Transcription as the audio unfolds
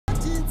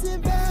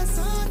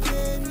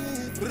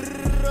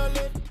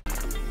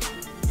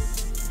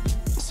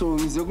So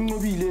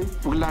Nqobile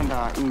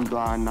ulanda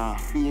indwana.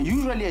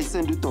 Usually I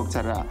send to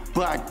doctor,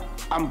 but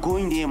I'm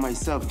going there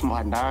myself.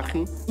 One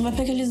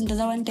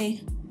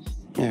day.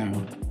 Yeah.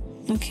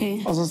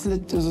 Okay. Let's go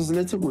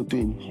to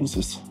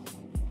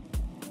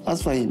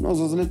that's fine. Let's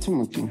go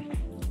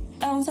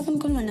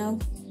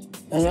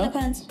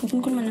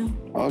now.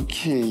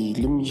 Okay,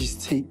 let me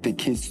just take the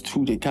kids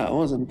to the car.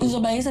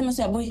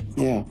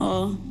 Yeah.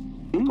 Oh.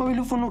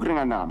 Nqobile ufuna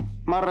ukuringa nami.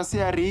 Mara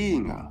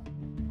siyaringa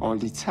all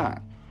the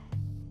time.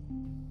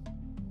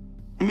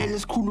 Mele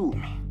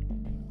sikhulume.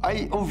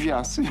 I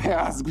obvious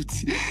yes,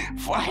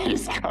 fire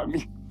is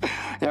coming.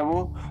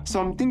 So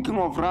I'm thinking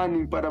of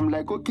running, but I'm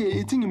like, okay,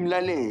 eating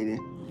imlalele.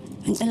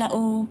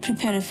 Until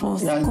prepare for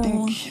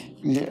school.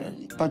 Yeah, I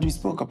think, but we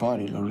spoke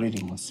about it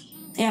already, Mos.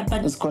 Yeah,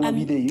 but it's gonna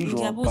be the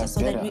usual, but so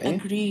better, that we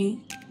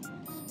agree.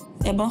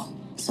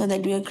 So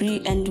that we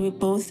agree and we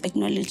both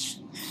acknowledge.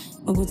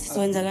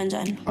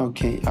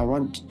 Okay, I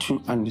want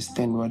to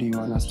understand what you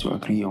want us to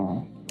agree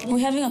on. We're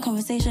having a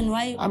conversation.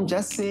 Why? I'm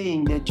just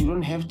saying that you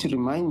don't have to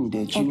remind me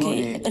that you know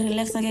that.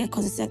 Relax again,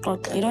 because it's a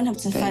clock. You don't have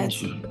to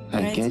fight. You.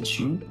 I get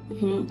you.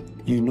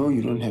 You know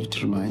you don't have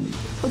to remind me.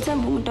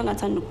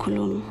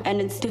 And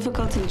it's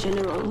difficult in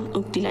general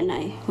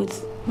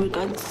with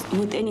regards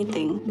with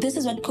anything. This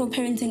is what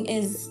co-parenting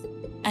is.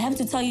 I have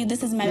to tell you,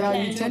 this is my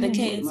plan for the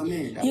kids.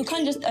 You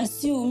can't just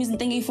assume so I'm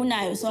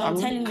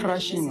telling you. I'm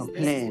crushing your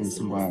plans,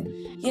 man.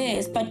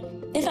 Yes, but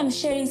if I'm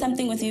sharing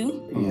something with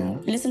you,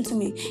 listen to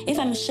me. If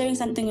I'm sharing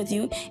something with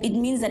you, it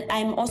means that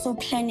I'm also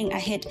planning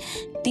ahead.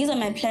 These are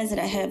my plans that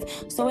I have.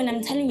 So when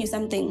I'm telling you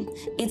something,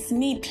 it's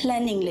me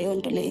planning,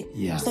 Leondole.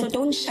 Yeah. So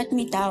don't shut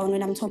me down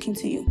when I'm talking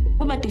to you.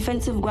 About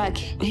defensive work,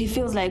 he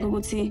feels like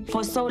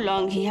for so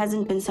long he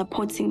hasn't been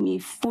supporting me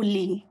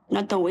fully,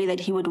 not the way that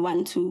he would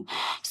want to.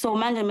 So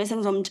manje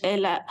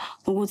mesengizomtshela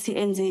ukuthi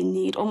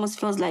enzeni, it almost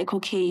feels like,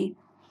 okay,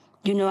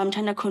 you know, I'm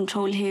trying to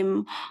control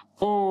him,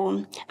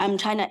 or I'm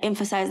trying to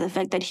emphasize the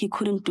fact that he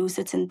couldn't do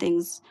certain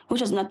things,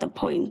 which was not the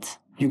point.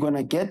 You're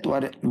gonna get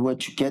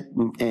what you get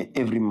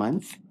every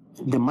month.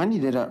 The money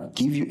that I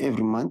give you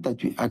every month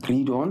that we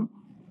agreed on,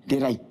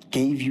 that I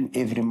gave you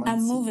every month.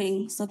 I'm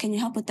moving, so can you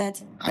help with that?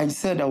 I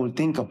said I will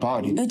think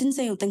about it. You didn't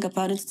say you'll think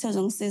about it. It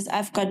says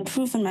I've got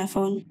proof on my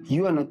phone.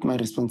 You are not my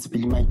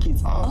responsibility. My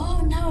kids are.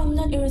 Oh, now I'm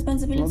not your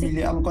responsibility.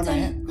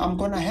 Nqobile, I'm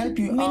gonna help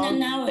you out.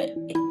 Now,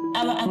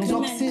 our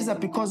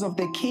agreement. Because of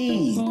the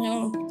kids.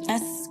 No,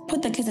 let's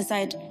put the kids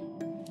aside.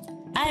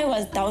 I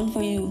was down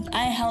for you.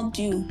 I helped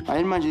you. I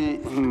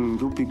imagine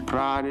you be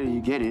proud,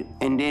 you get it,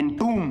 and then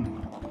boom.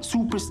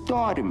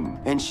 Superstardom,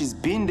 and she's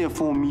been there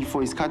for me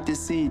for his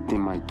courtesy,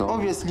 my dog.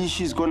 Obviously,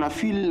 she's gonna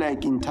feel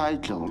like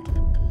entitled.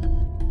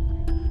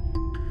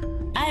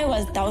 I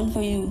was down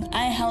for you.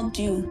 I helped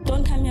you.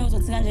 Don't come here with the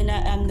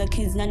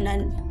kids. We're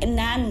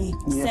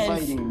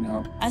fighting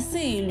now. I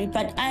see you,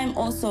 but I'm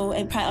also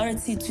a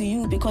priority to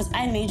you because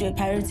I made you a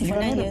priority for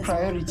 9 years. You're not a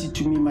priority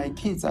to me. My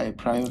kids are a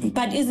priority.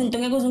 But isn't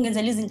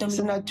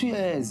Sina 2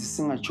 years,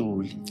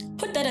 singajoli.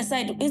 Put that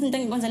aside. Isn't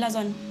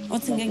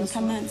what's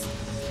commands?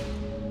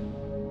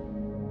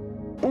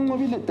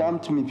 Nqobile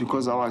dumped me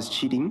because I was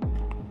cheating.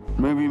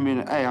 Maybe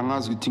I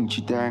was cheating.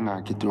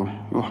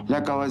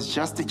 Like I was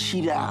just a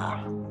cheater.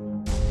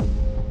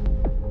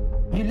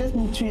 You left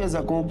me 2 years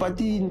ago, but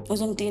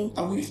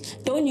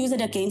don't use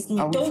it against me.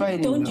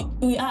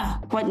 We are.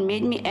 What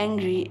made me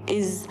angry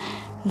is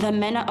the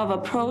manner of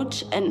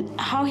approach and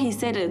how he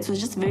said it was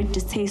just very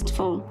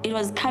distasteful. It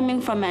was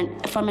coming from an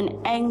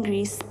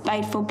angry,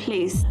 spiteful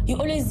place. You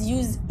always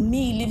use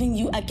me leaving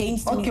you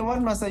against me. Okay,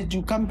 what must I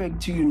do? Come back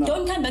to you now.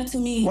 Don't come back to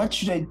me. What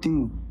should I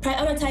do?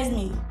 Prioritize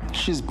me.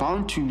 She's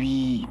bound to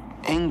be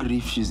angry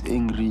if she's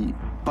angry.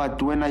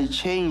 But when I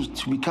changed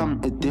to become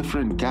a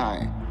different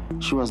guy,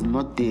 she was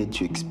not there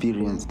to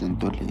experience the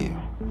Ntole.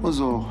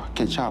 Also,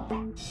 catch up.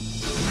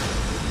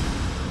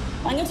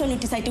 I guess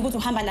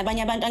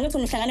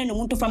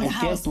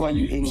why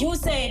you're angry. You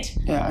said.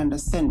 Yeah, I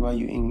understand why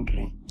you're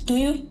angry. Do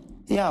you?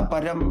 Yeah,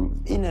 but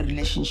I'm in a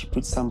relationship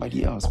with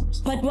somebody else.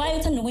 But why are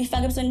you telling me we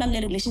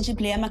relationship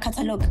play my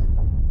catalog?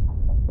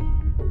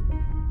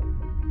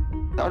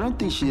 I don't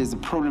think she has a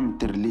problem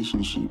with the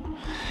relationship.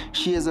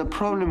 She has a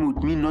problem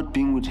with me not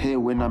being with her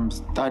when I'm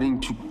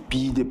starting to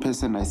be the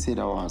person I said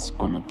I was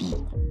gonna be.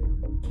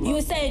 You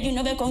said you're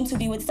never going to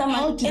be with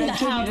someone in the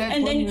house,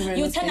 and then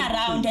you turn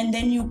around and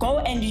then you go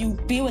and you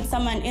be with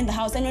someone in the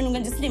house, and when you're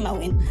going to sleep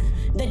away.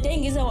 The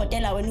thing is a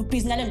hotel when you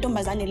busy and hotel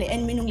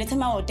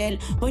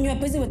when you were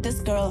busy with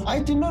this girl. I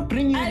did not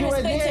bring you. You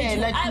were there.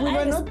 Like we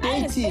were not dating.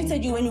 I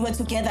respected you when we were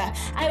together.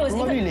 I was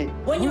every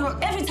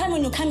time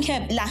when you come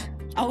here,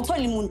 I will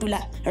tell you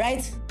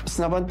right?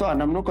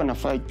 I'm not gonna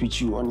fight with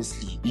you,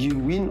 honestly. You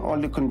win all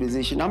the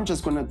conversation. I'm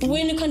just gonna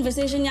win the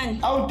conversation, Yan.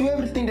 I'll do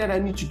everything that I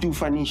need to do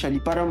financially,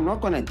 but I'm not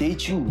gonna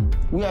date you.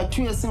 We are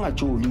 2 years ago.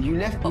 You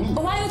left me.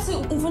 Why are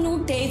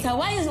you date her?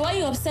 Why are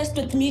you obsessed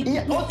with me?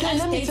 Yeah, okay,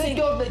 let me take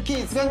care of the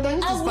kids. I've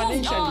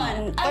moved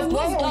on. But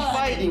why are we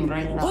fighting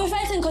right now? We're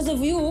fighting because of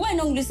you. Why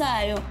don't you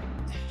say?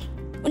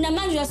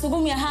 Unamanje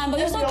uyasukuma uyahamba.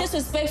 You're so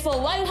disrespectful.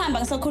 Why you hamba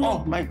ngisakhuluma?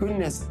 Oh my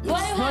goodness. Why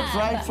It's you not hamba?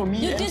 right for me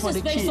You're and for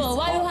the kids. disrespectful.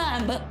 Why you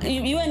hamba?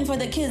 You went for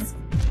the kids.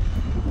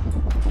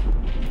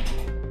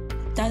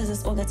 Does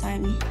this all the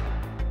time.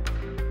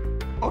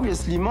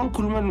 Obviously,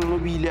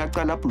 Nqobile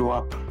aqala blow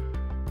up.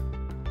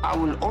 I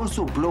will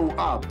also blow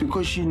up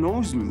because she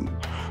knows me.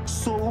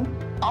 So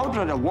I would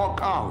rather walk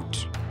out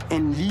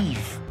and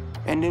leave,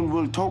 and then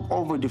we'll talk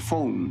over the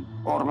phone.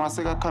 Or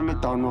maseka come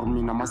down, or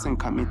mina maseng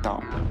come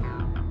down.